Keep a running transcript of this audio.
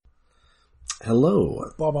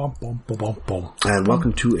Hello, and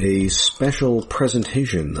welcome to a special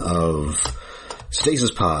presentation of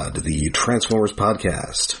Stasis Pod, the Transformers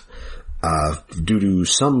podcast. Due to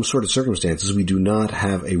some sort of circumstances, we do not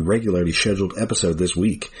have a regularly scheduled episode this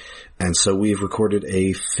week, and so we have recorded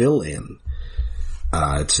a fill-in.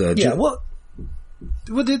 It's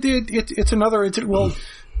another.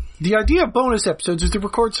 The idea of bonus episodes is to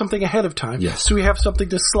record something ahead of time. Yes. So we have something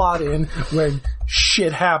to slot in when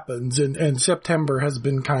shit happens. And September has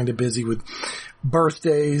been kind of busy with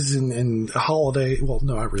birthdays and holiday. Well,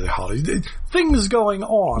 no, not really holidays. Things going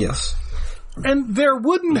on. Yes. And there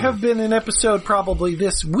wouldn't have been an episode probably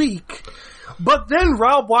this week. But then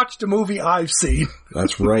Rob watched a movie I've seen.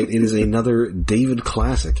 That's right. It is another David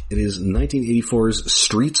classic. It is 1984's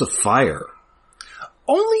Streets of Fire.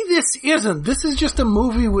 Only this isn't. This is just a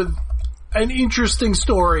movie with an interesting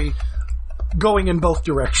story going in both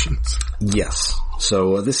directions. Yes.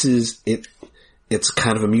 So this is it. It's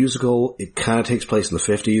kind of a musical. It kind of takes place in the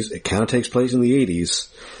 50s. It kind of takes place in the 80s.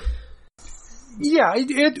 Yeah,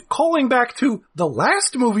 calling back to the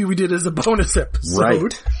last movie we did as a bonus episode.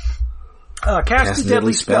 Right. Cast a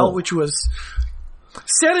Deadly Spell, which was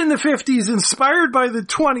set in the 50s, inspired by the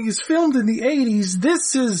 20s, filmed in the 80s.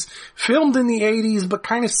 This is filmed in the 80s, but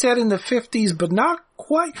kind of set in the 50s, but not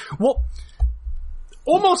quite. Well,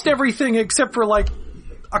 almost everything except for, like,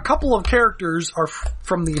 a couple of characters are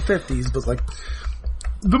from the 50s, but, like,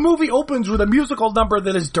 the movie opens with a musical number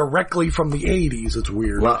that is directly from the 80s. It's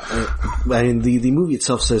weird. Well, I mean, the movie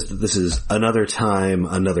itself says that this is another time,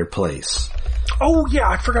 another place. Oh, yeah,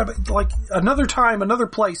 I forgot about, like, another time, another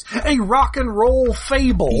place, a rock and roll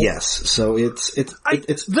fable. Yes, so it's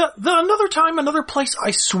the another time, another place,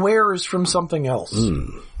 I swear, is from something else.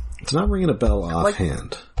 It's not ringing a bell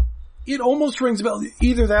offhand. It almost rings a bell.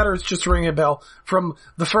 Either that or it's just ringing a bell from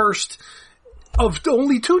the first of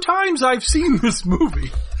only 2 times I've seen this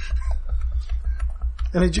movie.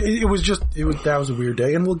 And that was a weird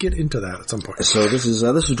day, and we'll get into that at some point. So this is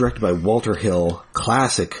directed by Walter Hill,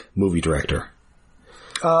 classic movie director.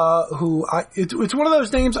 It's one of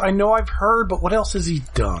those names I know I've heard, but what else has he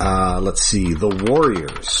done? Let's see, The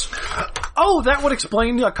Warriors. Oh, that would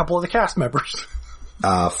explain a couple of the cast members.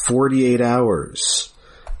 48 Hours.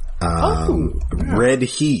 Red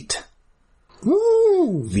Heat.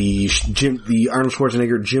 Ooh. The Arnold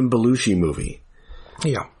Schwarzenegger Jim Belushi movie.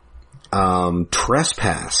 Yeah.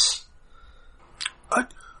 Trespass.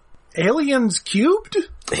 Aliens Cubed?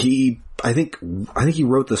 I think he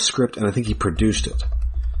wrote the script and I think he produced it.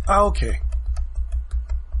 Okay.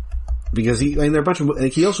 Because he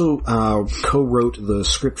also co-wrote the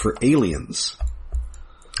script for Aliens.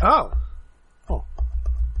 Oh.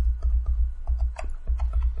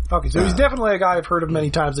 Okay, so he's definitely a guy I've heard of many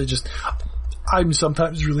times. I'm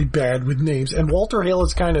sometimes really bad with names, and Walter Hill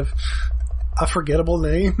is kind of a forgettable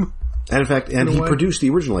name. And in fact, he produced the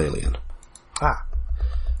original Alien. Ah.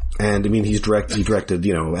 And I mean, he directed,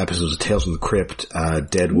 episodes of Tales from the Crypt,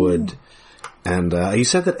 Deadwood, and he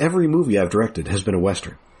said that every movie I've directed has been a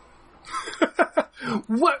Western.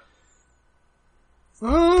 What?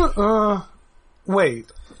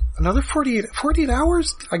 Wait. Another 48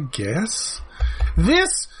 hours? I guess?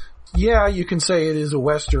 This, yeah, you can say it is a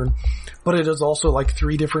Western, but it is also like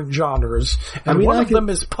 3 different genres, and one of them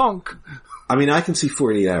is punk. I mean, I can see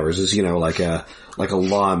 48 Hours as, like a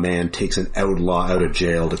lawman takes an outlaw out of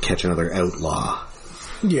jail to catch another outlaw.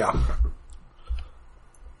 Yeah.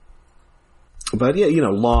 But yeah,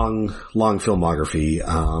 long filmography,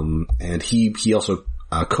 and he also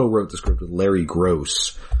co-wrote the script with Larry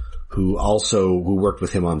Gross, who worked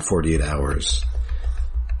with him on 48 Hours.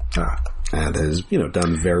 And has,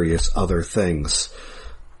 done various other things.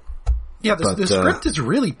 Yeah, the script is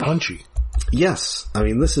really punchy. Yes. I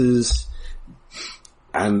mean, this is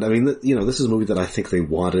a movie that I think they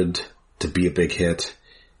wanted to be a big hit.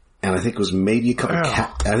 And I think it was maybe a couple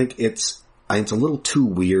I think it's a little too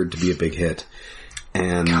weird to be a big hit.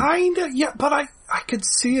 And kinda, yeah, but I could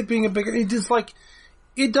see it being a big, it is like,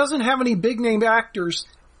 it doesn't have any big name actors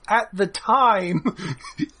at the time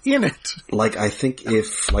in it. Like, I think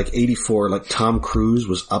if, 84, Tom Cruise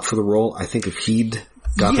was up for the role, I think if he'd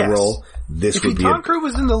got the role, this would be Tom Cruise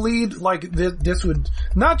was in the lead, this would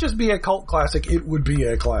not just be a cult classic, it would be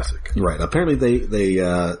a classic. Right. Apparently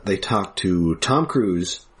they talked to Tom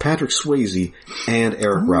Cruise, Patrick Swayze, and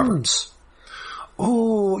Eric Roberts.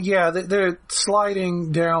 Oh, yeah, they're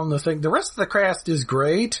sliding down the thing. The rest of the cast is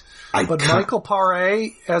great, but Michael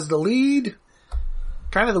Paré as the lead,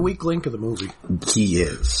 kind of the weak link of the movie. He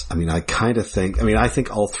is. I mean, I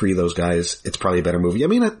think all 3 of those guys, it's probably a better movie. I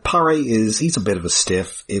mean, Paré he's a bit of a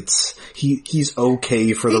stiff. He's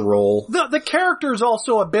okay for the role. The character is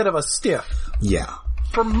also a bit of a stiff. Yeah.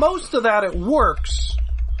 For most of that, it works.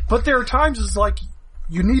 But there are times it's like,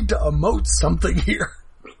 you need to emote something here.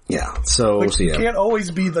 Yeah. So you can't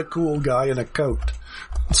always be the cool guy in a coat.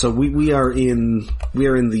 So we are in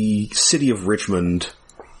the city of Richmond.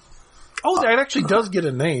 Oh, that actually does get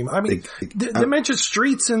a name. I mean, they mention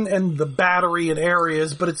streets and the Battery and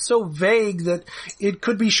areas, but it's so vague that it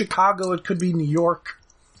could be Chicago, it could be New York.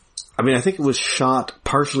 I mean, I think it was shot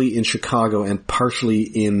partially in Chicago and partially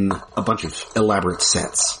in a bunch of elaborate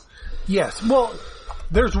sets. Yes. Well,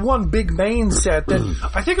 there's one big main set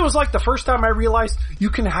that I think it was like the first time I realized you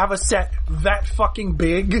can have a set that fucking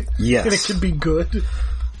big. Yes. And it can be good.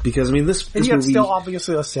 Because, I mean, this and yet movie, still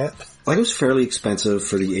obviously a set. Like, it was fairly expensive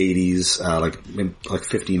for the 80s, like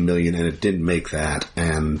 15 million, and it didn't make that.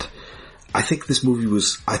 And I think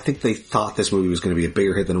I think they thought this movie was going to be a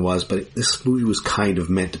bigger hit than it was, but this movie was kind of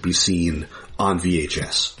meant to be seen on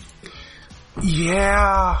VHS.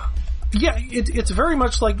 Yeah. Yeah, it's very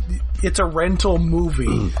much like it's a rental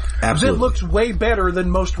movie. Absolutely. That looks way better than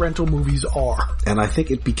most rental movies are. And I think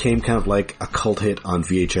it became kind of like a cult hit on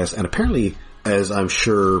VHS, and apparently, as I'm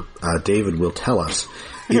sure David will tell us,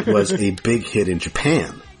 it was a big hit in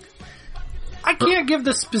Japan. I can't give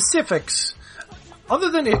the specifics. Other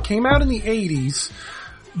than it came out in the 80s,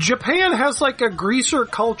 Japan has like a greaser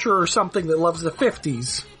culture or something that loves the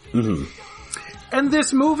 50s. Mm-hmm. And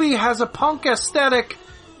this movie has a punk aesthetic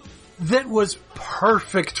that was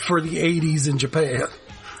perfect for the 80s in Japan.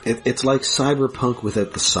 It's like cyberpunk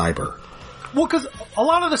without the cyber. Well, because a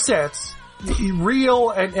lot of the sets, real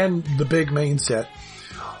and the big main set,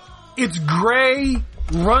 it's gray,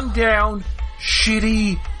 run down,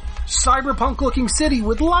 shitty, cyberpunk-looking city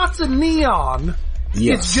with lots of neon.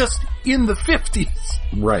 Yes. It's just in the 50s.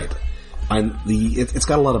 Right. And it's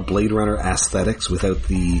got a lot of Blade Runner aesthetics without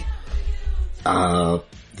the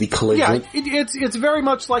collision. Yeah, it's very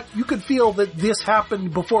much like you could feel that this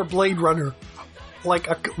happened before Blade Runner. Like,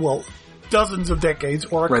 dozens of decades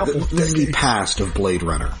or a couple of decades. This is the past of Blade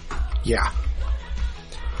Runner. Yeah.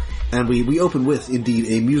 And we open with, indeed,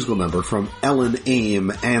 a musical number from Ellen Aim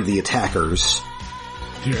and the Attackers.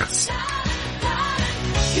 Yes.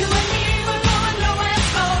 You and me were going nowhere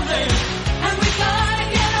slowly, and we gotta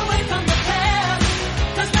get away from the past.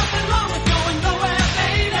 There's nothing wrong with going nowhere,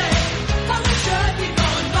 baby, but we should be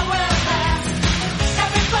going nowhere fast.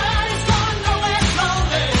 Everybody's going nowhere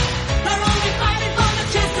slowly, they're only fighting for the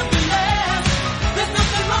chance to be left. There's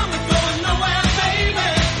nothing wrong with going nowhere, baby,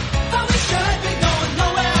 but we should be going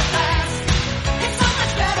nowhere fast. It's so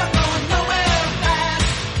much better going nowhere fast.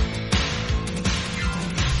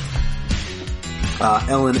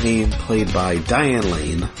 Ellen Aim, played by Diane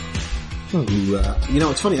Lane, who,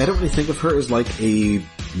 it's funny, I don't really think of her as like a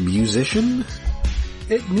musician.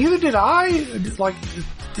 Neither did I. It's like,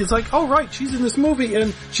 oh right, she's in this movie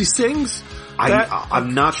and she sings.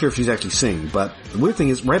 I'm not sure if she's actually singing, but the weird thing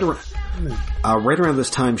is, right around this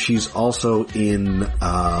time, she's also in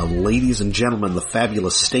Ladies and Gentlemen, the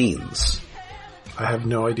Fabulous Stains. I have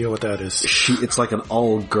no idea what that is. It's like an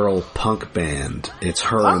all-girl punk band. It's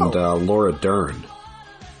her and Laura Dern.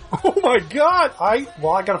 Oh my god! I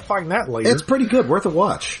gotta find that later. It's pretty good, worth a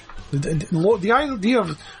watch. The idea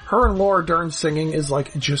of her and Laura Dern singing is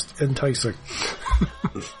like just enticing.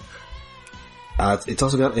 It's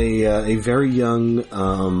also got a very young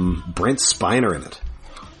Brent Spiner in it.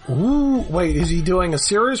 Ooh, wait, is he doing a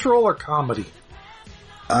serious role or comedy?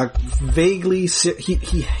 Vaguely,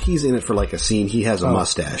 he's in it for like a scene. He has a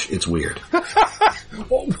mustache. It's weird.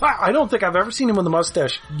 Well, I don't think I've ever seen him with a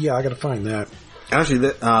mustache. Yeah, I gotta find that. Actually,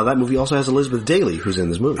 that movie also has Elizabeth Daly, who's in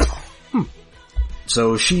this movie.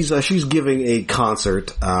 So she's giving a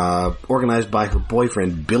concert organized by her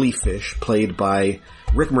boyfriend Billy Fish, played by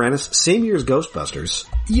Rick Moranis, same year as Ghostbusters.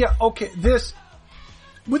 Yeah, okay.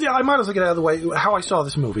 I might as well get out of the way. How I saw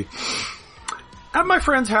this movie at my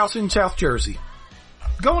friend's house in South Jersey.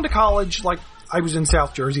 Going to college, like I was in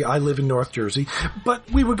South Jersey. I live in North Jersey,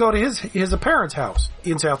 but we would go to his parents' house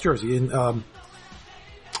in South Jersey, in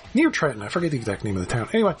near Trenton. I forget the exact name of the town.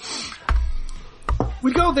 Anyway,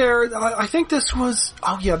 we'd go there. I think this was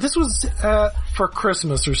for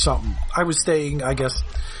Christmas or something. I was staying, I guess,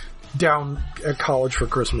 down at college for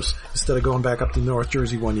Christmas instead of going back up to North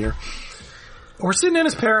Jersey one year. We're sitting in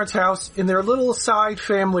his parents' house in their little side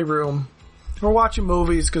family room. We're watching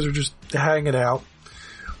movies because we're just hanging out.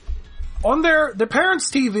 On the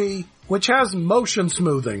parents' TV, which has motion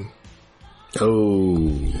smoothing.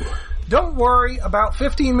 Oh. Don't worry, about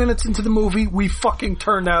 15 minutes into the movie, we fucking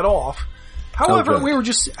turned that off. However, we were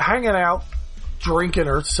just hanging out, drinking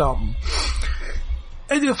or something.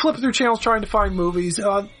 And flipping through channels trying to find movies.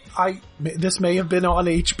 this may have been on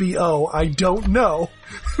HBO. I don't know.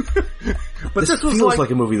 But this was feels like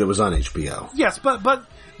a movie that was on HBO. Yes, but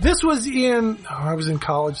this was I was in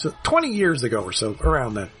college, so 20 years ago or so,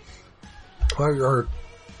 around then. Or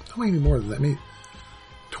maybe more than that, maybe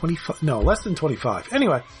 25, no, less than 25.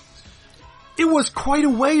 Anyway, it was quite a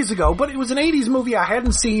ways ago, but it was an 80s movie I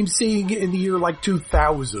hadn't seeing in the year like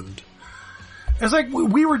 2000. It's like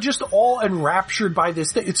we were just all enraptured by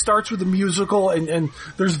this thing. It starts with a musical and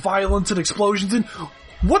there's violence and explosions and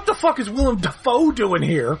what the fuck is Willem Dafoe doing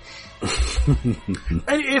here? And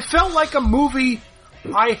it felt like a movie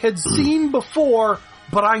I had seen before,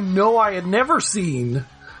 but I know I had never seen.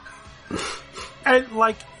 And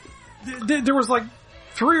like, there was like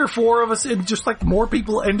 3 or 4 of us and just like more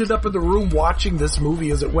people ended up in the room watching this movie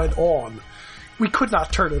as it went on. We could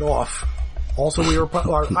not turn it off. Also,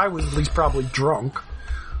 I was at least probably drunk.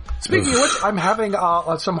 Speaking of which, I'm having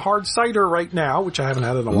some hard cider right now, which I haven't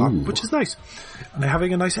had in a while, which is nice. And I'm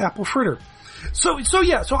having a nice apple fritter. So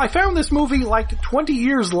I found this movie like 20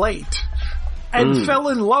 years late and fell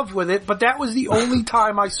in love with it, but that was the only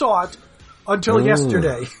time I saw it until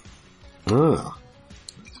yesterday. Oh.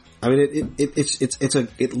 I mean,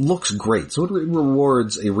 it looks great, so it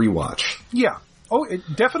rewards a rewatch. Yeah. Oh, it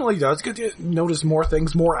definitely does. Notice more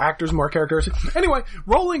things, more actors, more characters. Anyway,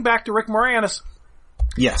 rolling back to Rick Moranis.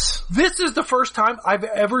 Yes. This is the first time I've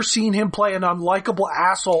ever seen him play an unlikable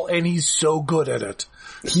asshole, and he's so good at it.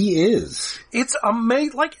 He is. It's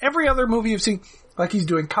amazing. Like every other movie you've seen, like he's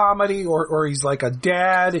doing comedy, or he's like a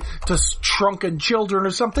dad to shrunken children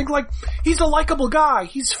or something. Like, he's a likable guy.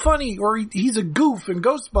 He's funny, or he's a goof in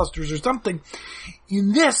Ghostbusters or something.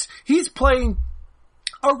 In this, he's playing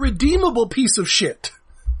a redeemable piece of shit.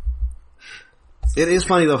 It is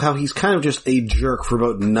funny, though, how he's kind of just a jerk for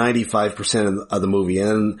about 95% of the movie,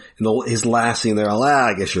 and in his last scene, they're all,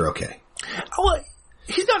 I guess you're okay. Well,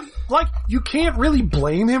 he's not, like, you can't really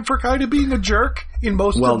blame him for kind of being a jerk in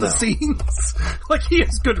most of the scenes. Like, he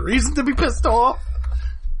has good reason to be pissed off.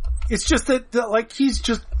 It's just that, like, he's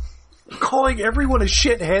just calling everyone a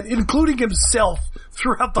shithead, including himself,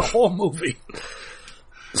 throughout the whole movie.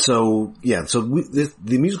 So, yeah,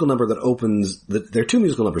 the musical number that opens, there are 2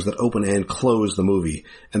 musical numbers that open and close the movie,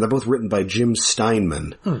 and they're both written by Jim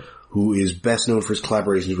Steinman, who is best known for his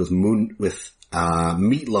collaborations with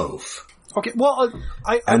Meatloaf. Okay, well,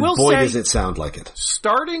 I will say, boy does it sound like it.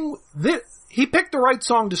 Starting this, he picked the right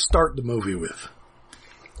song to start the movie with.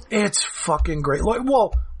 It's fucking great. Like,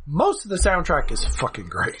 well, most of the soundtrack is fucking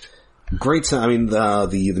great. Great sound. I mean,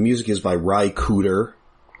 the music is by Ry Cooder.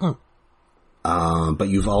 But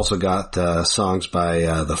you've also got songs by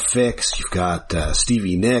The Fix. You've got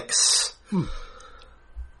Stevie Nicks. Yeah,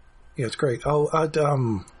 it's great. Oh,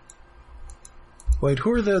 wait,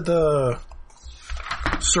 who are the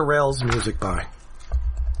Sorrell's music by?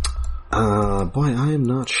 Boy, I am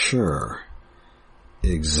not sure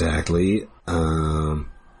exactly.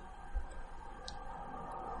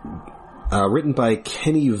 Written by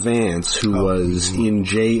Kenny Vance, who was in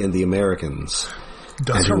Jay and the Americans.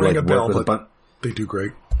 Doesn't ring a bell, but they do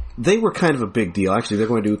great. They were kind of a big deal. Actually, they're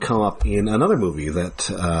going to come up in another movie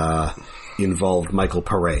that involved Michael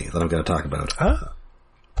Paré that I'm going to talk about. Ah.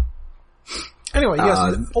 Anyway,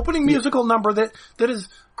 yes, opening musical number that is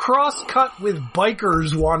cross-cut with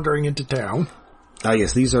bikers wandering into town.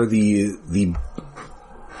 Yes, these are the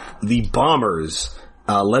Bombers,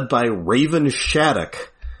 led by Raven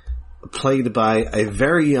Shattuck, played by a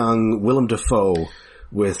very young Willem Dafoe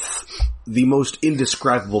with the most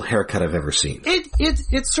indescribable haircut I've ever seen.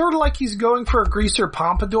 It's sort of like he's going for a greaser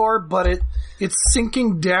pompadour, but it's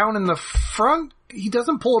sinking down in the front. He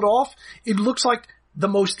doesn't pull it off. It looks like the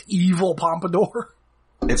most evil pompadour.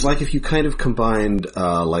 It's like if you kind of combined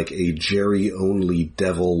like a Jerry-only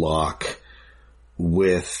devil lock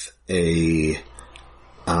with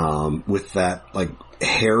with that like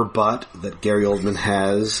hair butt that Gary Oldman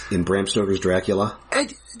has in Bram Stoker's Dracula.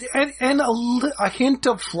 And a hint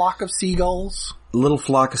of Flock of Seagulls. Little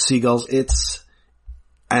Flock of Seagulls.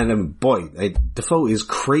 Boy, Dafoe is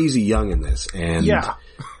crazy young in this. And yeah.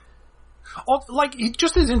 Like,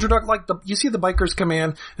 just his introduction, like, you see the bikers come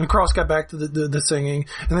in, and Cross got back to the singing,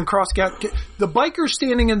 and then Cross got, the bikers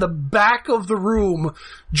standing in the back of the room,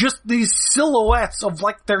 just these silhouettes of,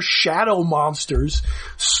 like, their shadow monsters.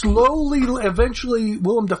 Slowly, eventually,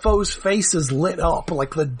 Willem Dafoe's face is lit up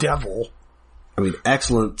like the devil. I mean,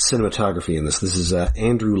 excellent cinematography in this. This is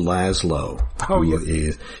Andrew Laszlo. Oh,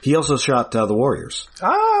 yeah. He also shot The Warriors.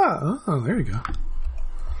 There you go.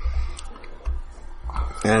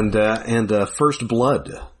 And First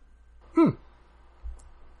Blood.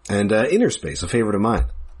 And Inner Space, a favorite of mine.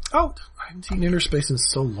 Oh, I haven't seen Inner Space in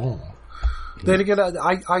so long. They get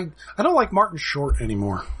I don't like Martin Short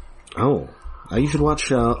anymore. Oh. You should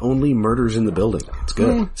watch Only Murders in the Building. It's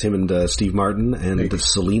good. It's him and Steve Martin and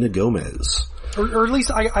Selena Gomez. Or at least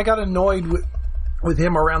I got annoyed with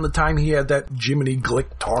him around the time he had that Jiminy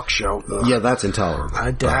Glick talk show. Ugh. Yeah, that's intolerable.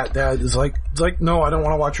 That is like, it's like, no, I don't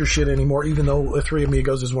want to watch your shit anymore, even though Three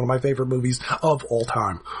Amigos is one of my favorite movies of all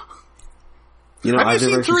time. You know, I've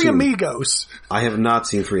seen Three Amigos. I have not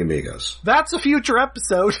seen Three Amigos. That's a future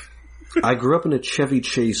episode. I grew up in a Chevy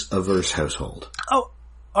Chase-averse household. Oh,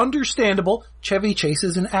 understandable. Chevy Chase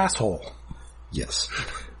is an asshole. Yes.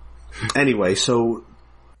 Anyway, so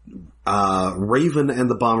Raven and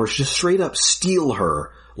the Bombers just straight up steal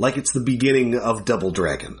her like it's the beginning of Double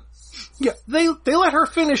Dragon. Yeah, they let her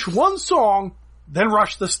finish one song, then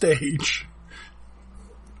rush the stage.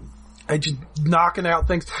 And just knocking out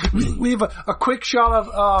things. We have a quick shot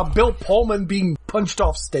of Bill Pullman being punched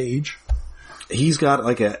off stage. He's got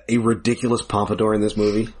like a ridiculous pompadour in this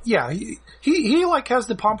movie. Yeah, he like has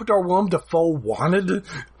the pompadour Willem Dafoe wanted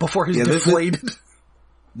before he's deflated.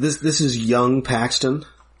 This is young Paxton.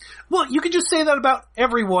 Well, you could just say that about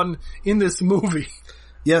everyone in this movie.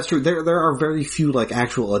 Yeah, it's true. There are very few like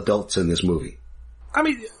actual adults in this movie. I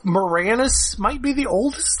mean, Moranis might be the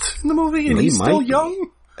oldest in the movie, and he's still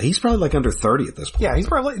young. He's probably like under 30 at this point. Yeah, he's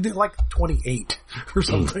probably like 28 or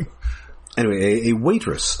something. Anyway, a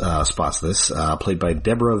waitress spots this, played by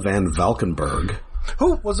Deborah Van Valkenburg.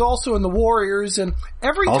 Who was also in The Warriors, and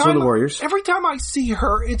every time I see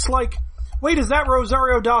her, it's like, wait, is that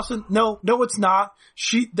Rosario Dawson? No, it's not.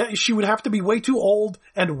 She would have to be way too old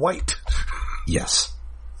and white. Yes.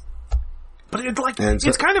 But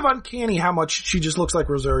it's kind of uncanny how much she just looks like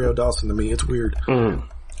Rosario Dawson to me. It's weird. Mm.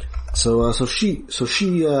 So she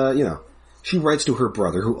she writes to her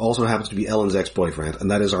brother, who also happens to be Ellen's ex-boyfriend,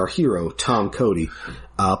 and that is our hero, Tom Cody,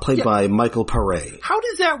 played by Michael Paré. How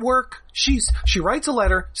does that work? She writes a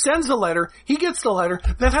letter, sends the letter, he gets the letter,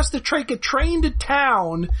 then has to take a train to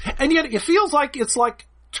town, and yet it feels like it's like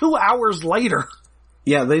 2 hours later.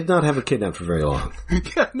 Yeah, they did not have a kidnapped for very long.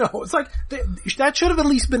 Yeah, no, it's like, that should have at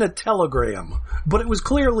least been a telegram, but it was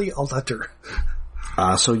clearly a letter.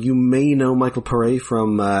 So you may know Michael Paré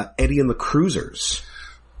from Eddie and the Cruisers.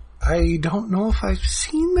 I don't know if I've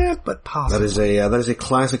seen that, but possibly. That is a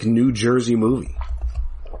classic New Jersey movie.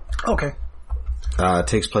 Okay. It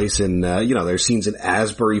takes place in, there's scenes in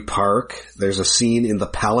Asbury Park. There's a scene in the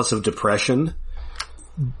Palace of Depression.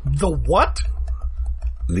 The what?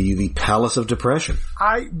 The Palace of Depression.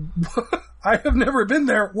 I have never been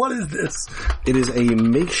there. What is this? It is a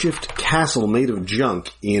makeshift castle made of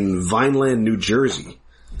junk in Vineland, New Jersey.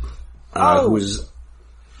 Have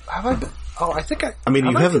I been? Oh, I think I mean,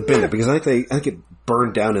 you haven't been there because I think it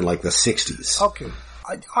burned down in like the 60s. Okay.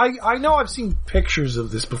 I know I've seen pictures of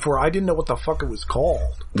this before. I didn't know what the fuck it was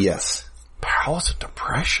called. Yes. Palace of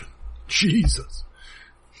Depression. Jesus.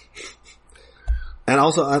 And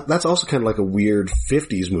also, that's also kind of like a weird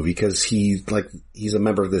 50s movie because he's a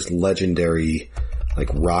member of this legendary like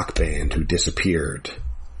rock band who disappeared.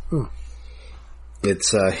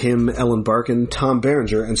 It's him, Ellen Barkin, Tom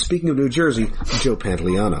Berenger, and speaking of New Jersey, Joe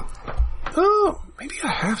Pantoliano. Oh, maybe I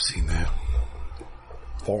have seen that.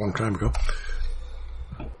 A long time ago.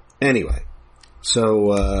 Anyway,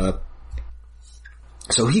 so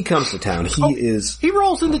he comes to town. He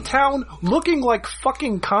rolls into town looking like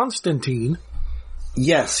fucking Constantine.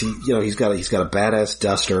 Yes, he's got a badass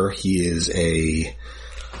duster. He is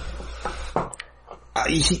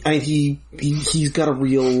he's got a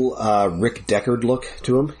real Rick Deckard look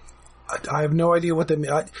to him. I have no idea what that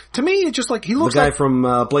means. To me, it's just like he looks like the guy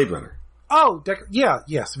from Blade Runner. Oh, Deckard. Yeah,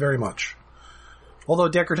 yes, very much. Although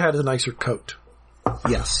Deckard had a nicer coat.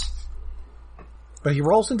 Yes. But he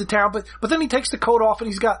rolls into town, but then he takes the coat off and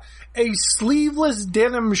he's got a sleeveless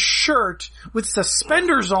denim shirt with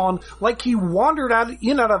suspenders on like he wandered out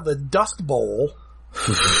of the Dust Bowl.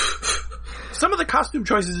 Some of the costume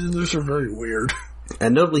choices in this are very weird.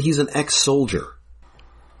 And notably, he's an ex-soldier.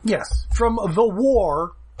 Yes. From the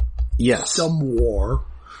war. Yes. Some war.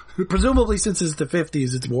 Presumably since it's the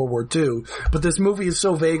 50s, it's World War II. But this movie is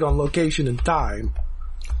so vague on location and time.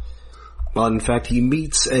 Well, in fact, he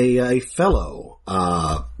meets a fellow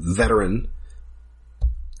veteran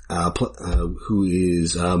who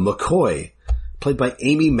is McCoy, played by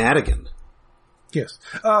Amy Madigan. Yes.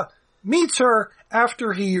 Meets her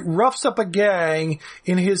after he roughs up a gang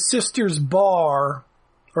in his sister's bar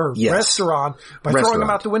or restaurant by throwing them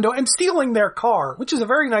out the window and stealing their car, which is a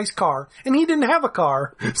very nice car. And he didn't have a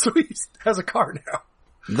car, so he has a car now.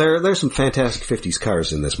 There's some fantastic 50s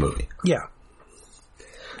cars in this movie. Yeah.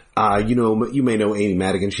 You may know Amy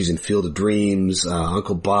Madigan. She's in Field of Dreams,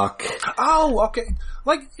 Uncle Buck. Oh, okay.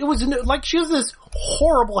 Like, like she has this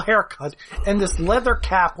horrible haircut and this leather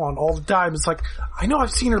cap on all the time. It's like, I know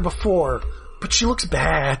I've seen her before, but she looks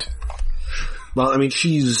bad. Well, I mean,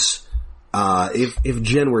 she's, if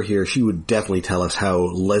Jen were here, she would definitely tell us how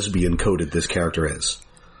lesbian coded this character is.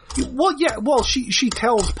 Well, yeah, she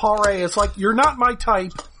tells Pare, it's like, you're not my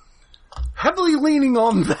type. Heavily leaning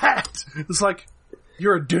on that. It's like,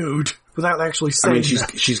 you're a dude, without actually saying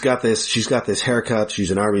that. She's got this haircut, she's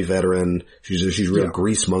an army veteran, she's a real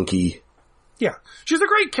grease monkey. Yeah. She's a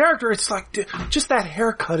great character, it's like, just that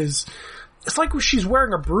haircut it's like she's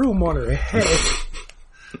wearing a broom on her head.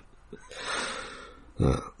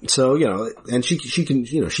 So, and she can,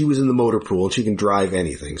 she was in the motor pool, she can drive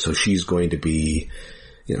anything, so she's going to be,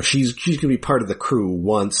 she's going to be part of the crew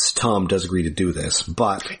once Tom does agree to do this,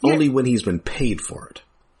 but only when he's been paid for it.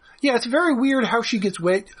 Yeah, it's very weird how she gets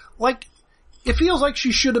wet. Like, it feels like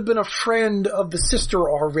she should have been a friend of the sister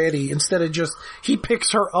already, instead of just, he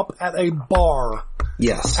picks her up at a bar.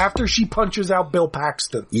 Yes. After she punches out Bill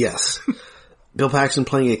Paxton. Yes. Bill Paxton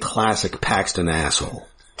playing a classic Paxton asshole.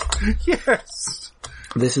 Yes.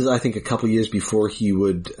 This is, I think, a couple years before he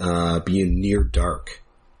would be in Near Dark,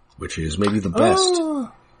 which is maybe the best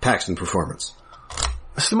Paxton performance.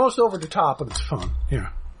 It's the most over the top, but it's fun. Yeah.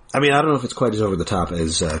 I mean, I don't know if it's quite as over the top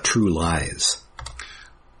as True Lies.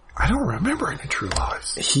 I don't remember any True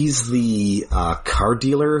Lies. He's the car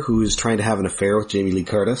dealer who's trying to have an affair with Jamie Lee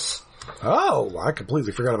Curtis. Oh, I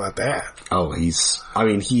completely forgot about that. Oh, he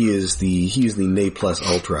is the ne plus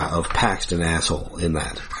ultra of Paxton asshole in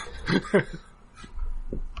that.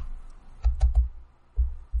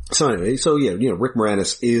 So anyway, Rick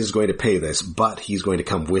Moranis is going to pay this, but he's going to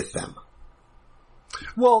come with them.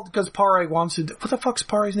 Well, because Pare wants to... What the fuck's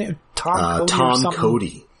Pare's name? Tom Cody or something?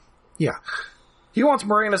 Cody. Yeah. He wants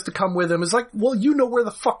Moranis to come with him. It's like, well, you know where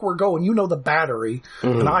the fuck we're going. You know the battery,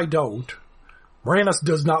 and I don't. Moranis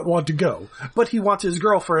does not want to go. But he wants his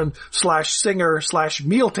girlfriend /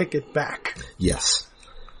 meal ticket back. Yes.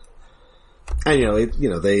 And,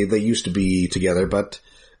 they used to be together, but,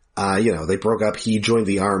 they broke up. He joined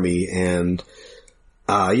the army, and,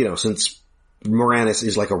 since Moranis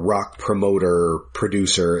is like a rock promoter,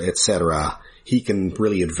 producer, etc., he can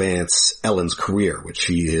really advance Ellen's career, which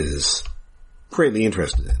she is greatly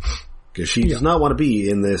interested in. Because she does not want to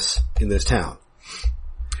be in this town.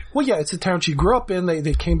 Well, yeah, it's the town she grew up in.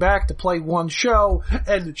 They came back to play one show,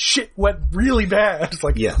 and shit went really bad. It's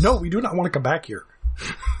like, no, we do not want to come back here.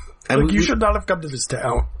 And you should not have come to this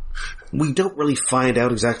town. We don't really find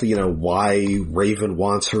out exactly, why Raven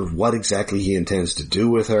wants her, what exactly he intends to do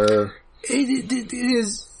with her. It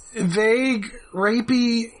is vague,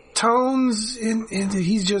 rapey tones, and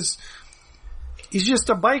he's just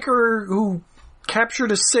a biker who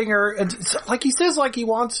captured a singer, and like he says, like he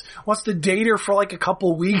wants to date her for like a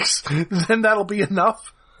couple weeks, then that'll be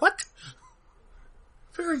enough. What?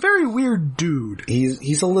 Very, very weird dude.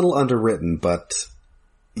 He's a little underwritten, but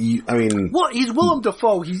well, he's Willem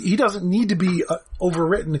Dafoe. He doesn't need to be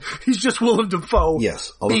overwritten. He's just Willem Dafoe.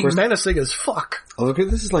 Yes, being menacing as fuck. Okay,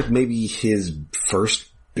 this is like maybe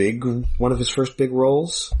one of his first big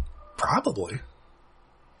roles. Probably.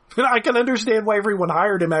 And I can understand why everyone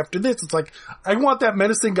hired him after this. It's like, I want that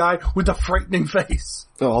menacing guy with the frightening face.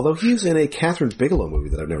 Oh, although he's in a Catherine Bigelow movie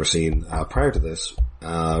that I've never seen prior to this,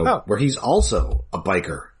 where he's also a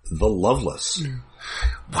biker, The Loveless.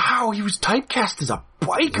 Wow, he was typecast as a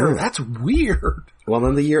biker. That's weird. Well,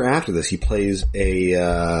 then the year after this, he plays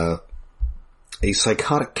a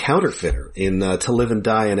psychotic counterfeiter in To Live and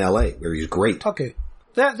Die in L.A., where he's great. Okay.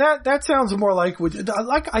 That sounds more like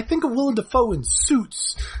I think of Willem Dafoe in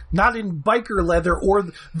Suits, not in biker leather or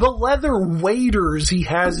the leather waders he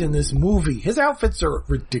has in this movie. His outfits are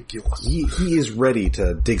ridiculous. He is ready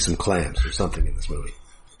to dig some clams or something in this movie.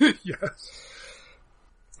 Yes.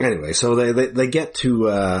 Anyway, so they get to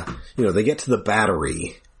the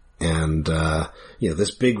battery, and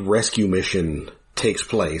this big rescue mission takes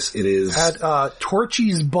place. It is at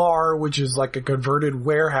Torchy's bar, which is like a converted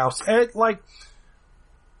warehouse. And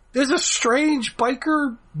there's a strange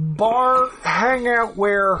biker bar hangout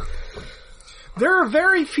where there are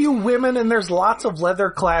very few women and there's lots of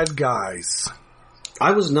leather-clad guys.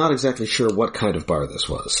 I was not exactly sure what kind of bar this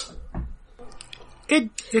was.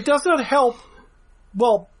 It does not help.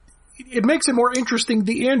 Well, it makes it more interesting.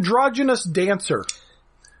 The androgynous dancer.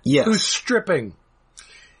 Yes. Who's stripping.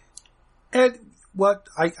 And what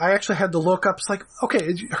I actually had to look up. It's like,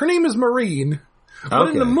 okay, her name is Maureen. But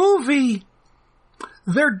in the movie,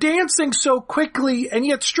 they're dancing so quickly and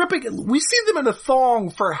yet stripping. We see them in a thong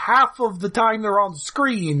for half of the time they're on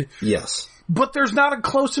screen. Yes. but there's not a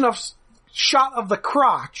close enough shot of the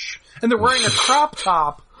crotch, and they're wearing a crop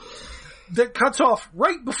top that cuts off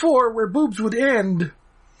right before where boobs would end,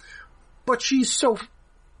 but she's so,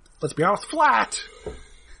 let's be honest, flat,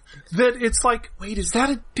 that it's like, wait, is that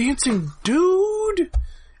a dancing dude?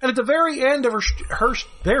 And at the very end of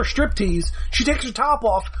their striptease, she takes her top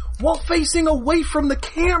off while facing away from the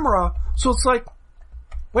camera. So it's like,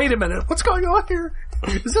 wait a minute, what's going on here?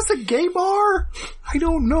 Is this a gay bar? I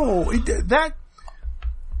don't know. That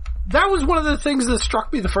was one of the things that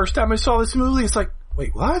struck me the first time I saw this movie. It's like,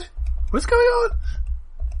 wait, what? What's going on?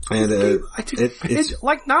 And it's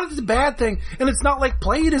like, not as a bad thing, and it's not like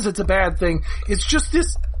played as it's a bad thing. It's just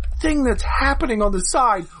this thing that's happening on the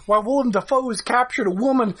side while Willem Dafoe has captured a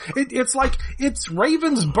woman. It's like it's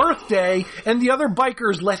Raven's birthday, and the other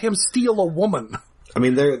bikers let him steal a woman. I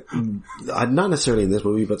mean, they're not necessarily in this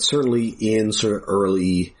movie, but certainly in sort of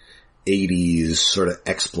early 80s sort of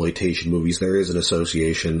exploitation movies, there is an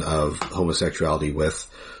association of homosexuality with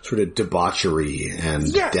sort of debauchery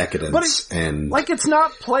and decadence. But it's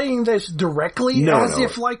not playing this directly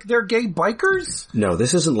if like they're gay bikers. No,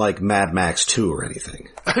 this isn't like Mad Max 2 or anything.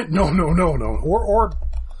 No. Or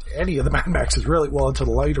any of the Mad Maxes, really. Well, until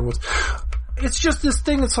the later ones. It's just this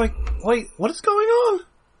thing that's like, wait, what is going on?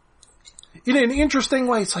 In an interesting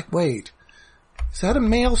way, it's like, wait, is that a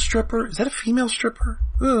male stripper? Is that a female stripper?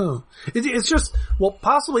 Oh. It's just, well,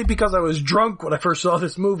 possibly because I was drunk when I first saw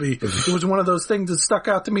this movie. It was one of those things that stuck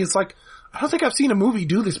out to me. It's like, I don't think I've seen a movie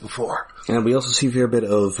do this before. And we also see a fair bit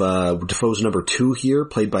of Dafoe's number 2 here,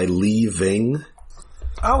 played by Lee Ving.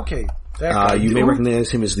 Okay. You may recognize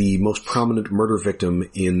him as the most prominent murder victim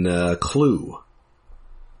in Clue.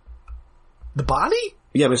 The Body?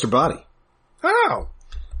 Yeah, Mr. Body. Oh.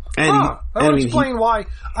 That would explain why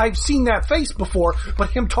I've seen that face before, but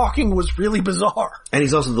him talking was really bizarre. And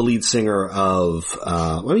he's also the lead singer of,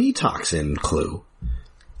 he talks in Clue.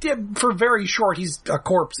 Yeah, for very short, he's a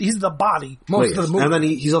corpse. He's the body most of the movie. And then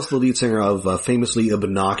he's also the lead singer of famously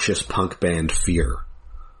obnoxious punk band Fear.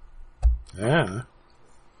 Yeah.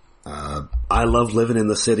 I Love Living in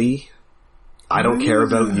the City. I Don't Care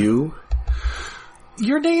About You.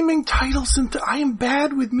 You're naming titles and I am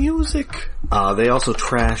bad with music. They also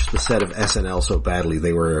trashed the set of SNL so badly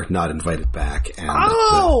they were not invited back. And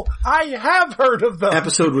I have heard of them.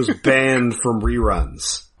 Episode was banned from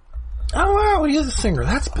reruns. Oh wow, he is a singer.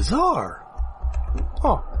 That's bizarre.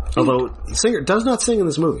 Oh. Although, the singer does not sing in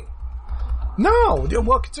this movie. No.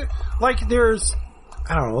 Well, like there's,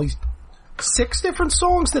 I don't know, 6 different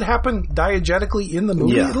songs that happen diegetically in the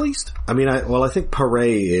movie at least? I mean, I think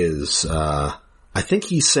Paray is, I think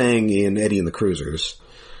he sang in Eddie and the Cruisers.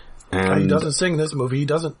 And he doesn't sing in this movie. He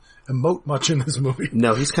doesn't emote much in this movie.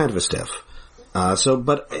 No, he's kind of a stiff.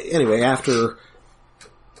 But anyway, after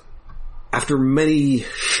many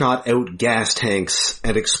shot out gas tanks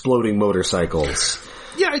and exploding motorcycles.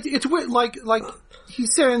 Yeah, it's weird. Like he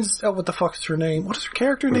sends, what the fuck is her name? What is her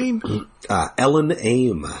character name? Ellen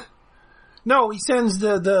Aim. No, he sends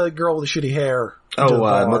the girl with the shitty hair.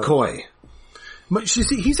 McCoy.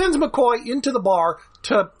 He sends McCoy into the bar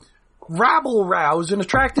to rabble-rouse and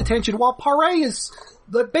attract attention while Paray is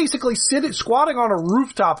basically squatting on a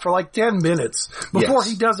rooftop for like 10 minutes before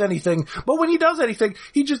he does anything. But when he does anything,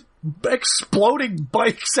 he just exploding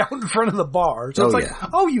bikes out in front of the bar. So it's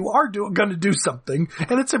you are going to do something,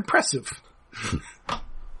 and it's impressive.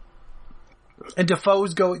 And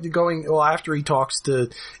Defoe's going, well, after he talks to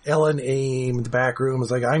Ellen Aim in the back room,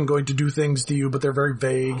 is like, I'm going to do things to you, but they're very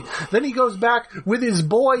vague. Then he goes back with his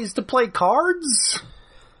boys to play cards.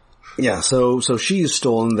 Yeah, so she's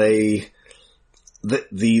stolen. The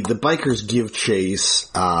bikers give chase.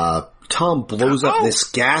 Tom blows up this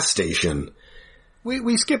gas station.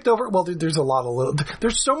 We skipped over, well, there's a lot of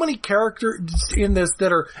there's so many characters in this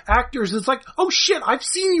that are actors. It's like, oh shit, I've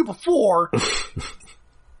seen you before.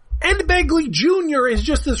 Ed Begley Jr. is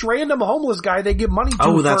just this random homeless guy they give money to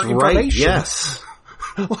for information. Right, yes.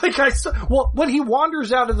 Like I saw, well, when he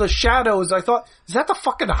wanders out of the shadows, I thought, is that the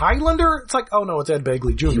fucking Highlander? It's like, oh no, it's Ed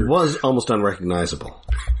Begley Jr. He was almost unrecognizable.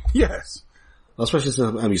 Yes. Well, especially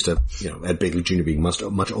since I'm used to, Ed Begley Jr. being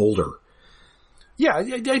much older. Yeah,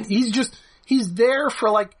 he's there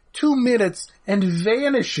for like 2 minutes and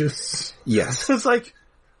vanishes. Yes. It's like,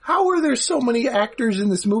 how are there so many actors in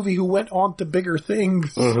this movie who went on to bigger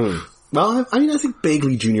things? Mm-hmm. Well, I think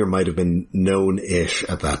Begley Jr. might have been known-ish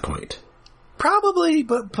at that point. Probably,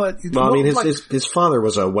 but well, I mean, his father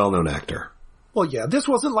was a well-known actor. Well, yeah, this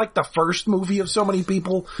wasn't like the first movie of so many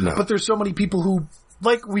people, but there's so many people who,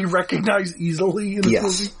 like, we recognize easily in this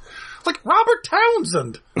movie. Like, Robert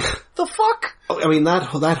Townsend! The fuck? I mean,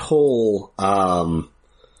 that whole,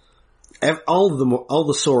 all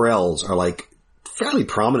the Sorrells are like fairly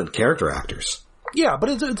prominent character actors. Yeah, but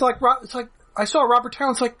it's like I saw Robert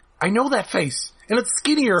Towns, like, I know that face, and it's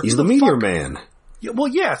skinnier. He's the Meteor Man. Yeah, well,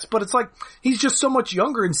 yes, but it's like, he's just so much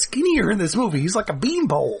younger and skinnier in this movie. He's like a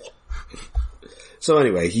beanpole. So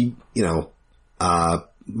anyway,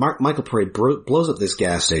 Michael Paré blows up this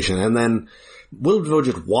gas station, and then Willem Dafoe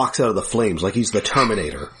just walks out of the flames like he's the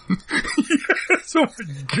Terminator. Yes, oh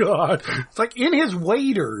my god. It's like in his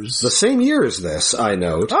waders. The same year as this, I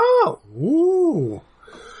note. Oh, ooh.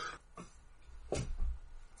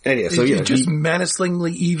 Anyway, so he's just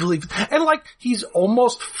menacingly, evilly, and like, he's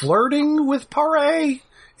almost flirting with Paré,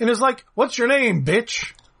 and is like, what's your name,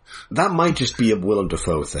 bitch? That might just be a Willem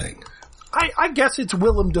Dafoe thing. I guess it's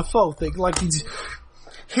Willem Dafoe thing, like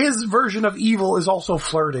his version of evil is also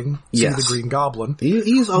flirting. Yes. The Green Goblin.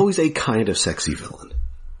 He's always a kind of sexy villain.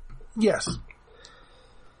 Yes.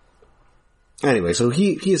 Anyway, so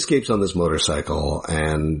he escapes on this motorcycle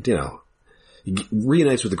and, he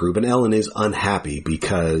reunites with the group, and Ellen is unhappy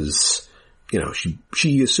because,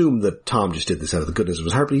 she assumed that Tom just did this out of the goodness of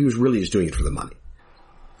his heart, but he was really just doing it for the money.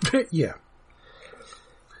 Yeah.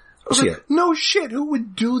 So, yeah. No shit, who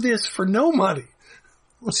would do this for no money?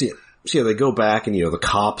 So they go back and, the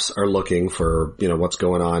cops are looking for, what's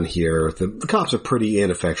going on here. The cops are pretty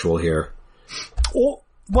ineffectual here.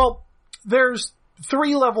 Well, there's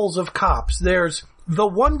 3 levels of cops. There's the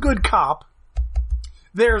one good cop,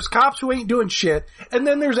 there's cops who ain't doing shit, and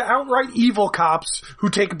then there's outright evil cops who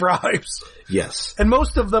take bribes. Yes. And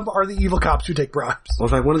most of them are the evil cops who take bribes. Well,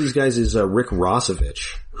 in fact, one of these guys is Rick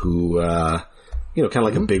Rossovich, who, kind of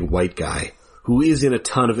like a big white guy, who is in a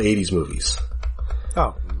ton of 80s movies.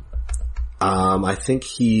 Oh. I think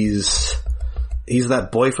he's that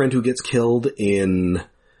boyfriend who gets killed in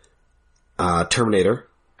Terminator.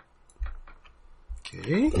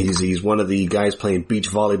 Okay. He's one of the guys playing beach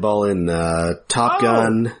volleyball in Top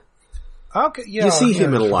Gun. Okay, yeah. You see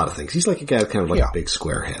him in a lot of things. He's like a guy with kind of like a big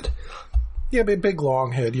square head. Yeah, big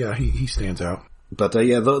long head. Yeah, he stands out. But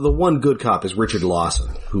the one good cop is Richard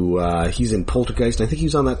Lawson, who he's in Poltergeist. I think he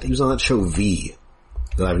was on that show V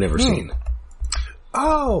that I've never seen.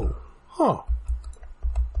 Oh, huh.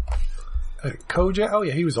 Kojak. Oh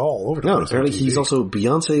yeah, he was all over the place. No, apparently he's also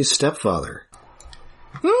Beyonce's stepfather.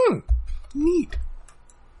 Neat.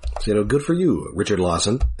 So, good for you, Richard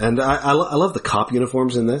Lawson. And I love the cop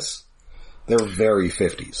uniforms in this. They're very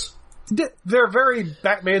 50s. They're very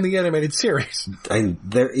Batman the Animated Series. And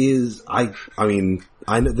there is, I mean,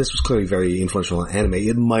 I know this was clearly very influential on anime.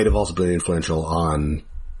 It might have also been influential on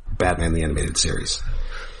Batman the Animated Series.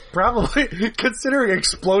 Probably, considering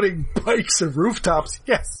exploding bikes and rooftops,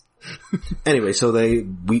 yes. Anyway, so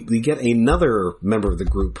we get another member of the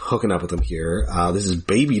group hooking up with them here. This is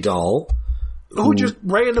Baby Doll. Who just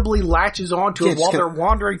randomly latches onto it while they're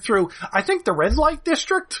wandering through, I think, the red light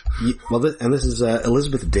district? Yeah, well, and this is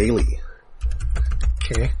Elizabeth Daly.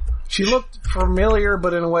 Okay. She looked familiar,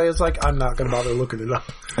 but in a way it's like, I'm not going to bother looking it up.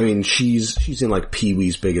 I mean, she's in like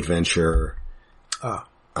Pee-wee's Big Adventure.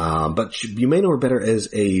 But you may know her better as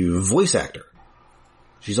a voice actor.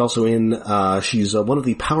 She's also in, she's one of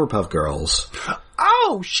the Powerpuff Girls.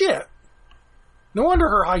 Oh, shit! No wonder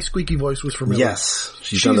her high squeaky voice was familiar. Yes.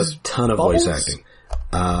 She's done a ton of Bubbles? voice acting.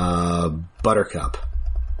 Buttercup.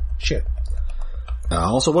 Shit.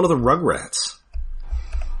 Also one of the Rugrats.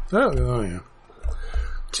 Oh, yeah.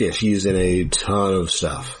 So yeah, she's in a ton of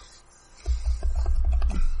stuff.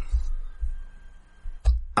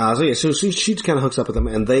 So she kind of hooks up with them,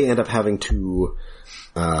 and they end up having to,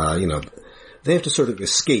 they have to sort of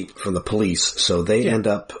escape from the police, so they end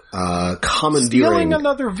up, commandeering... Stealing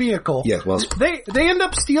another vehicle. Yes, well... They end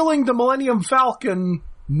up stealing the Millennium Falcon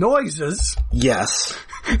noises. Yes.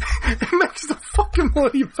 It makes the fucking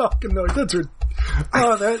Millennium Falcon noise. That's what...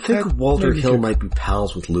 I think Walter Hill might be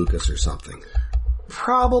pals with Lucas or something.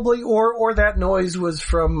 Probably, or that noise was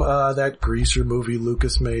from, that Greaser movie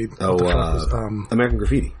Lucas made. American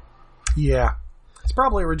Graffiti. Yeah. It's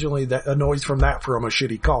probably originally a noise from that from a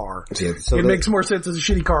shitty car. Yeah, so it makes more sense as a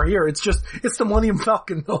shitty car here. It's the Millennium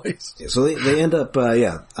Falcon noise. Yeah, so they end up, they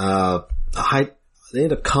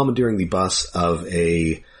end up commandeering the bus of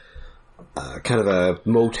a, kind of a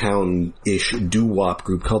Motown-ish doo-wop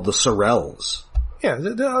group called the Sorrells. Yeah,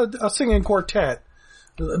 a singing quartet.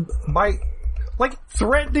 By, like,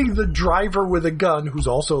 threatening the driver with a gun, who's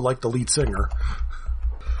also, like, the lead singer.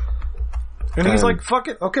 And he's like, fuck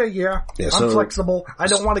it, okay, yeah I'm flexible. I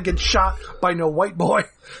don't want to get shot by no white boy.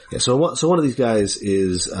 Yeah, so one of these guys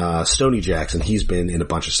is, Stoney Jackson. He's been in a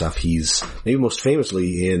bunch of stuff. He's maybe most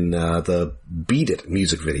famously in, the Beat It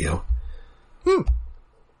music video.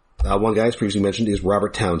 One guy, as previously mentioned, is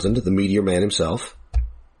Robert Townsend, the Meteor Man himself.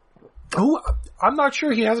 Who, I'm not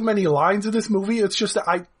sure he has many lines in this movie. It's just that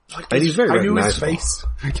And he's very I knew his recognizable.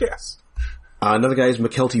 face. Yes. Another guy is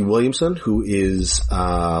McKelty Williamson, who is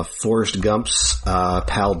Forrest Gump's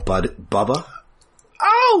pal Bubba.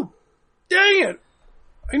 Oh! Dang it!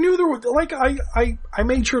 I knew there was, like, I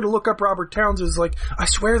made sure to look up Robert Townsend. Like, I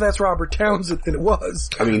swear that's Robert Townsend, and it was.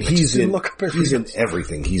 I mean, he's in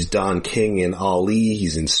everything. He's Don King in Ali,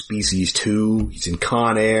 he's in Species 2, he's in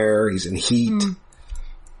Con Air, he's in Heat.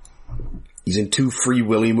 He's in 2 Free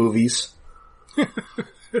Willy movies.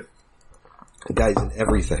 The guy's in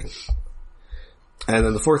everything. And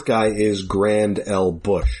then the fourth guy is Grand L.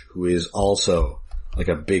 Bush, who is also like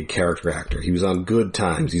a big character actor. He was on Good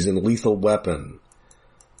Times. He's in Lethal Weapon.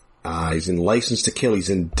 He's in License to Kill. He's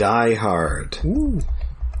in Die Hard. Ooh.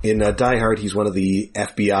 In Die Hard, he's one of the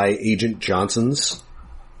FBI Agent Johnsons.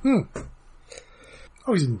 Oh,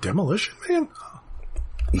 he's in Demolition Man?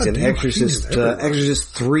 He's in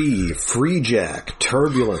Exorcist 3, Free Jack,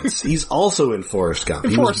 Turbulence. He's also in Forrest Gump.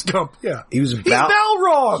 Forrest Gump, yeah. He's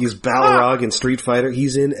Balrog! He's Balrog in Street Fighter.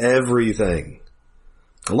 He's in everything.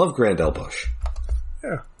 I love Grand L. Bush.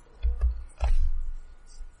 Yeah.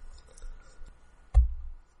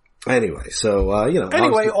 Anyway, so,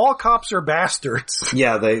 Anyway, all cops are bastards.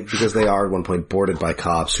 Yeah, because they are at one point boarded by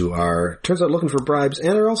cops who are, turns out, looking for bribes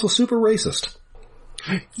and are also super racist.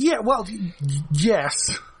 Yeah, well,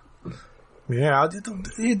 yes. Yeah,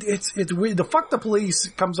 it's weird. The fuck the police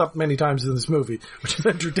comes up many times in this movie, which is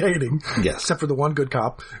entertaining. Yes. Except for the one good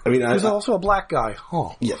cop. I mean, there's also a black guy.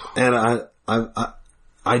 Oh. Yeah, and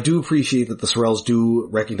I do appreciate that the Sorrells do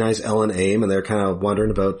recognize Ellen Aim, and they're kind of wondering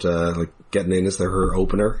about, getting in as her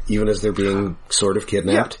opener, even as they're being sort of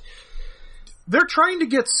kidnapped. Yeah. They're trying to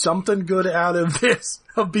get something good out of this,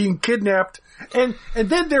 of being kidnapped, and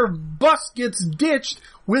then their bus gets ditched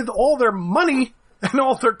with all their money and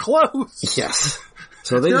all their clothes. Yes.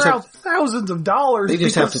 So they're out thousands of dollars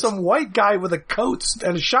because to some white guy with a coat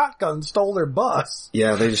and a shotgun stole their bus.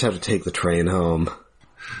 Yeah, they just have to take the train home.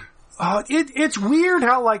 It's weird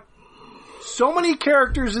how, so many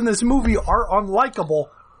characters in this movie are unlikable,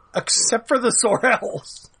 except for the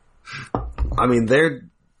Sorrells. I mean, they're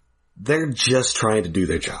just trying to do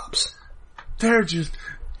their jobs.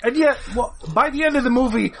 And yet, by the end of the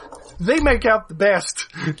movie, they make out the best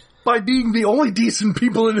by being the only decent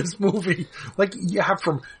people in this movie. Like, you have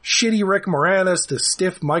from shitty Rick Moranis to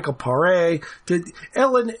stiff Michael Paré to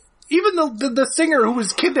Ellen. Even the singer who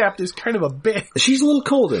was kidnapped is kind of a bitch. She's a little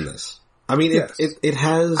cold in this. I mean, yes. it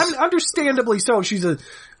has... I mean, understandably so. She's a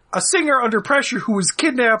singer under pressure who was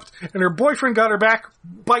kidnapped, and her boyfriend got her back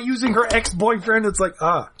by using her ex-boyfriend. It's like,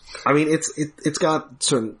 I mean, it's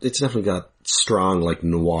definitely got strong,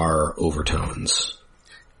 noir overtones.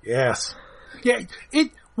 Yes. Yeah,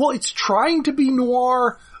 it's trying to be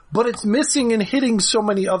noir, but it's missing and hitting so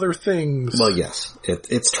many other things. Well, yes.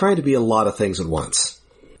 It's trying to be a lot of things at once.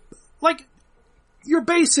 Like, your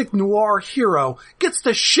basic noir hero gets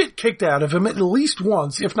the shit kicked out of him at least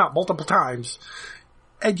once, if not multiple times.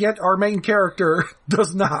 And yet our main character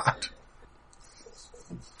does not.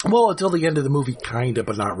 Well, until the end of the movie, kinda,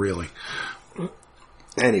 but not really.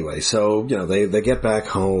 Anyway, so, they get back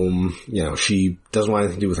home. She doesn't want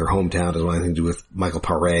anything to do with her hometown, doesn't want anything to do with Michael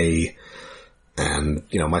Paré. And,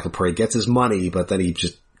 Michael Paré gets his money, but then he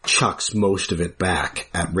just chucks most of it back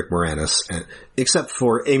at Rick Moranis, except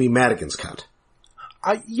for Amy Madigan's cut.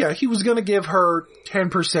 He was gonna give her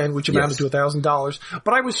 10%, which amounted to $1,000,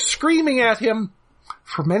 but I was screaming at him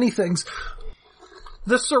for many things.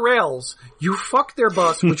 The Sorrells, you fucked their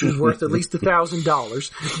bus, which was worth at least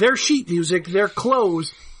 $1,000, their sheet music, their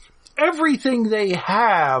clothes, everything they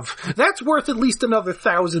have, that's worth at least another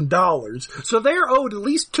 $1,000. So they're owed at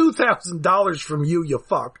least $2,000 from you, you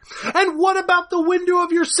fuck. And what about the window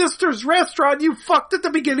of your sister's restaurant you fucked at the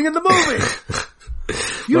beginning of the movie?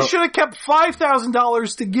 You should have kept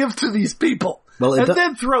 $5,000 to give to these people. And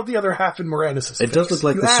then throw the other half in Moranis' face. It does look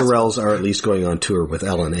like the Sorrells are at least going on tour with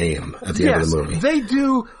Ellen Aim at the end of the movie. They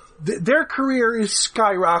do. Their career is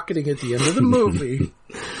skyrocketing at the end of the movie.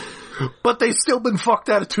 But they've still been fucked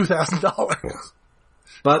out of $2,000.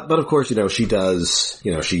 But of course, she does,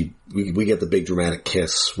 we get the big dramatic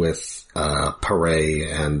kiss with,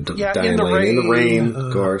 Paré and Diane Lane in the rain,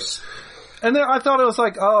 of course. And then I thought it was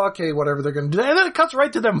like, oh, okay, whatever they're gonna do. And then it cuts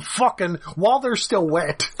right to them fucking while they're still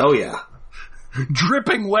wet. Oh yeah.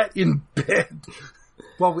 Dripping wet in bed.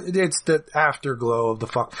 Well, it's the afterglow of the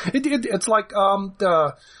fuck. It's like,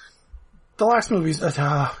 the last movie's,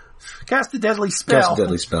 Cast a Deadly Spell. Cast a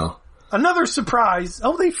Deadly Spell. Another surprise.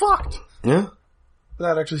 Oh, they fucked. Yeah.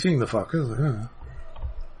 Without actually seeing the fuck. I'm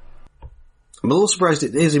a little surprised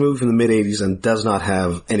it is a movie from the mid-'80s and does not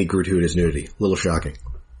have any gratuitous nudity. A little shocking.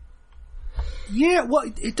 Yeah, well,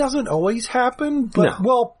 it doesn't always happen, but,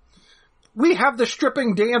 well, we have the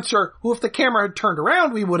stripping dancer who, if the camera had turned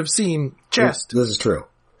around, we would have seen chest. This is true.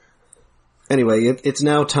 Anyway, it's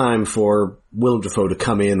now time for Willem Dafoe to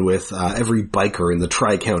come in with every biker in the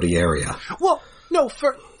Tri-County area. Well, no,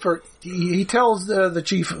 he tells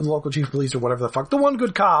the local chief of police or whatever the fuck, the one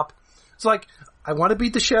good cop, it's like, I want to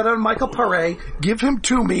beat the shit out of Michael Paré, give him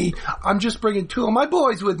to me, I'm just bringing 2 of my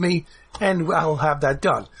boys with me, and I'll have that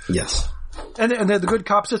done. Yes. And then the good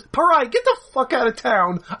cop says, Paré, get the fuck out of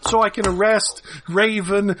town so I can arrest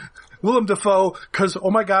Raven, Willem Dafoe, because,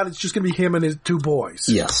 oh my god, it's just going to be him and his 2 boys.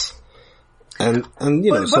 Yes. And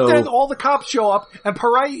you know, but then all the cops show up, and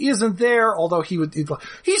Paré isn't there, although he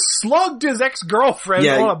slugged his ex-girlfriend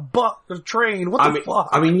on a train. What the fuck?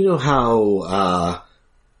 I mean, you know how,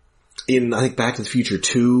 in, I think, Back to the Future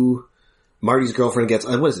 2, Marty's girlfriend gets,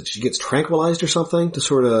 she gets tranquilized or something to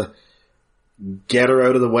sort of get her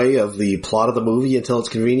out of the way of the plot of the movie until it's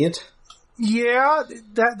convenient? Yeah,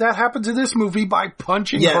 that happens in this movie by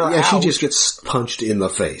punching her out. Yeah, she just gets punched in the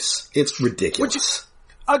face. It's ridiculous.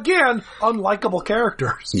 Again, unlikable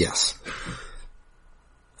characters. Yes.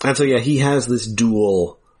 And so, he has this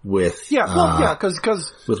duel with...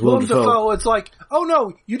 because Willem Dafoe, it's like, oh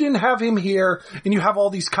no, you didn't have him here, and you have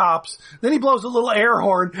all these cops. Then he blows a little air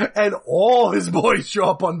horn, and all his boys show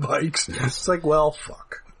up on bikes. Yes. It's like, well,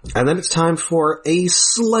 fuck. And then it's time for a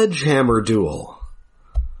sledgehammer duel.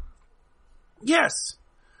 Yes.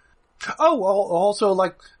 Oh, well, also,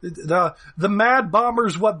 like, the Mad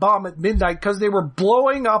Bombers what bomb at midnight because they were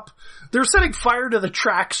blowing up. They're setting fire to the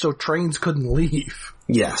tracks so trains couldn't leave.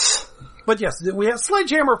 Yes. But yes, we have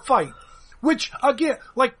sledgehammer fight, which, again,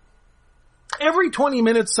 like, every 20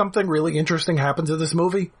 minutes something really interesting happens in this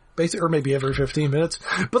movie. Basically, or maybe every 15 minutes.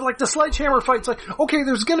 But, like, the sledgehammer fight's like, okay,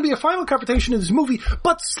 there's going to be a final confrontation in this movie,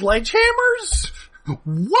 but sledgehammers?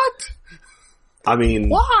 What? I mean...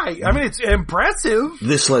 Why? I mean, it's impressive.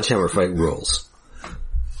 This sledgehammer fight rules.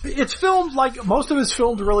 It's filmed, like, most of it's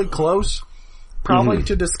filmed really close. Probably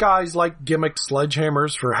to disguise, like, gimmick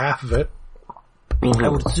sledgehammers for half of it. I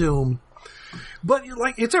would assume. But,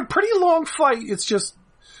 like, it's a pretty long fight. It's just...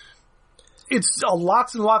 It's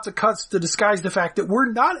lots and lots of cuts to disguise the fact that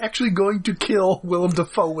we're not actually going to kill Willem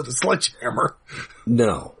Dafoe with a sledgehammer.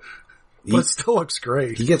 No. But it still looks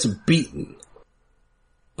great. He gets beaten.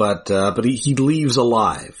 But he leaves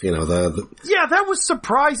alive, you know, Yeah, that was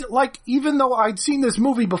surprising. Like, even though I'd seen this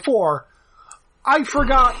movie before, I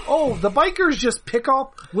forgot, the bikers just pick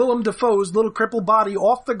up Willem Dafoe's little crippled body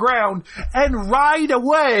off the ground and ride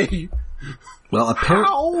away. Well,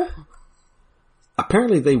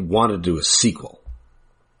 apparently they wanted to do a sequel.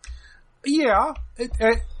 Yeah.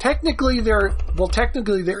 Technically there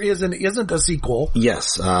is and isn't a sequel.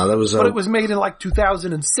 Yes, that was... But it was made in, like,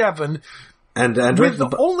 2007. And with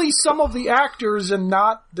only some of the actors and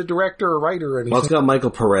not the director or writer or anything. Well, it's got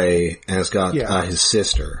Michael Paré and it's got his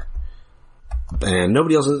sister. And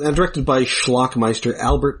nobody else. And directed by Schlockmeister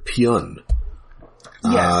Albert Pyun.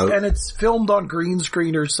 Yes, and it's filmed on green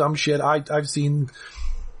screen or some shit. I've seen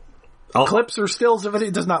clips or stills of it.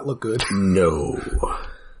 It does not look good. No.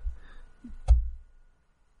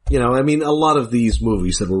 You know, I mean, a lot of these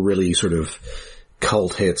movies that were really sort of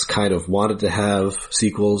cult hits kind of wanted to have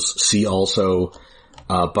sequels. See also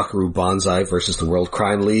Buckaroo Banzai versus the World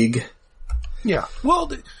Crime League. Yeah. Well,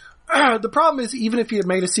 the problem is, even if you had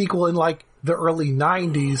made a sequel in, like, the early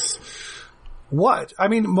 90s, what? I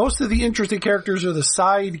mean, most of the interesting characters are the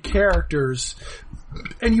side characters,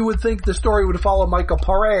 and you would think the story would follow Michael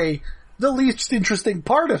Paré, the least interesting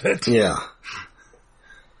part of it. Yeah.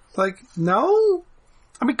 Like, no?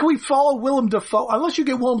 I mean, can we follow Willem Dafoe? Unless you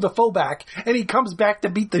get Willem Dafoe back, and he comes back to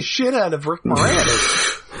beat the shit out of Rick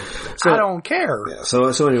Moranis. I don't care. Yeah,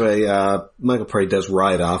 so anyway, Michael Paré does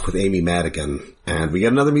ride off with Amy Madigan, and we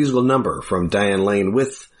get another musical number from Diane Lane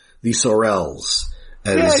with the Sorels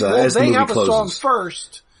as the movie closes. They have a song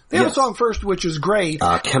first. They have a song first, which is great.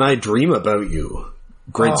 Can I Dream About You?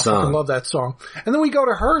 Great song. I love that song. And then we go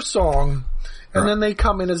to her song, and then they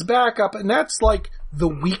come in as backup, and that's like the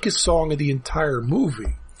weakest song of the entire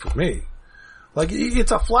movie for me. Like,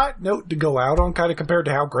 it's a flat note to go out on, kind of compared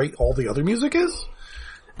to how great all the other music is.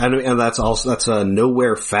 And that's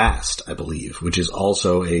Nowhere Fast, I believe, which is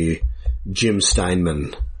also a Jim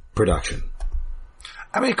Steinman production.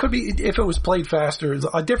 I mean, it could be, if it was played faster,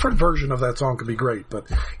 a different version of that song could be great, but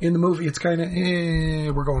in the movie it's kind of,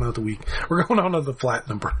 we're going out the weak. We're going on to the flat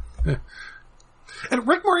number. And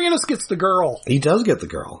Rick Moranis gets the girl. He does get the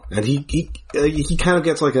girl. And he kind of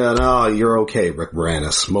gets like you're okay, Rick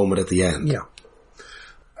Moranis moment at the end. Yeah.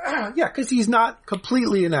 Yeah, because he's not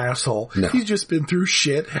completely an asshole. No. He's just been through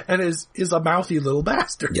shit and is a mouthy little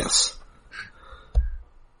bastard. Yes.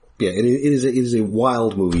 Yeah, it is a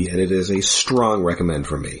wild movie, and it is a strong recommend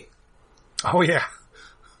from me. Oh yeah.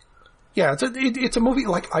 Yeah, it's a movie,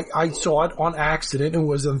 like, I saw it on accident and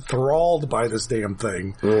was enthralled by this damn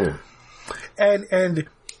thing. Mm. And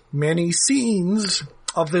many scenes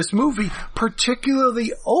of this movie,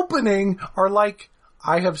 particularly opening, are like,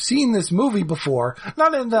 I have seen this movie before.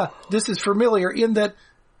 Not in the, this is familiar, in that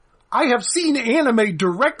I have seen anime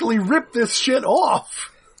directly rip this shit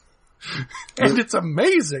off. And it's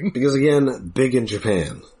amazing. Because again, big in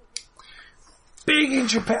Japan. Big in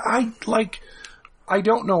Japan. I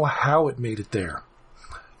don't know how it made it there.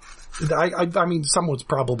 I mean, someone's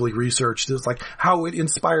probably researched this, like, how it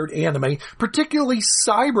inspired anime, particularly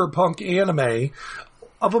cyberpunk anime,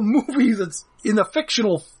 of a movie that's in the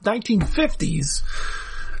fictional 1950s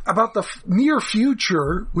about the near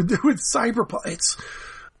future with cyberpunk.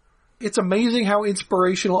 It's amazing how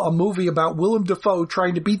inspirational a movie about Willem Dafoe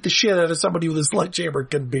trying to beat the shit out of somebody with a sledgehammer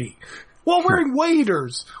can be. While wearing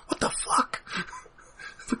waders. What the fuck?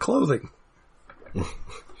 The clothing.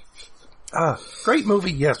 Great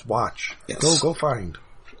movie, yes, watch. Yes. Go find.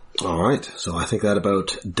 Alright, so I think that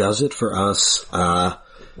about does it for us,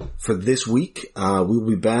 for this week. We'll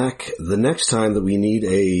be back the next time that we need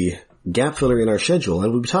a gap filler in our schedule,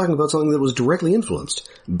 and we'll be talking about something that was directly influenced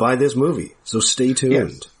by this movie. So stay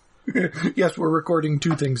tuned. Yes, yes, we're recording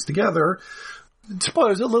two things together.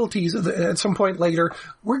 Spoilers, a little tease at some point later.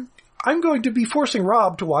 I'm going to be forcing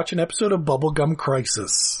Rob to watch an episode of Bubblegum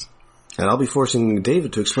Crisis. And I'll be forcing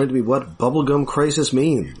David to explain to me what Bubblegum Crisis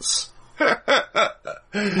means.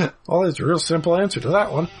 Well, there's a real simple answer to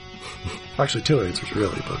that one. Actually, two answers,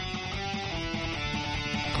 really, but...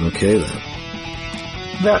 Okay, then.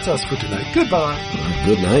 That's us for tonight. Goodbye.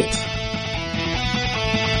 Good night.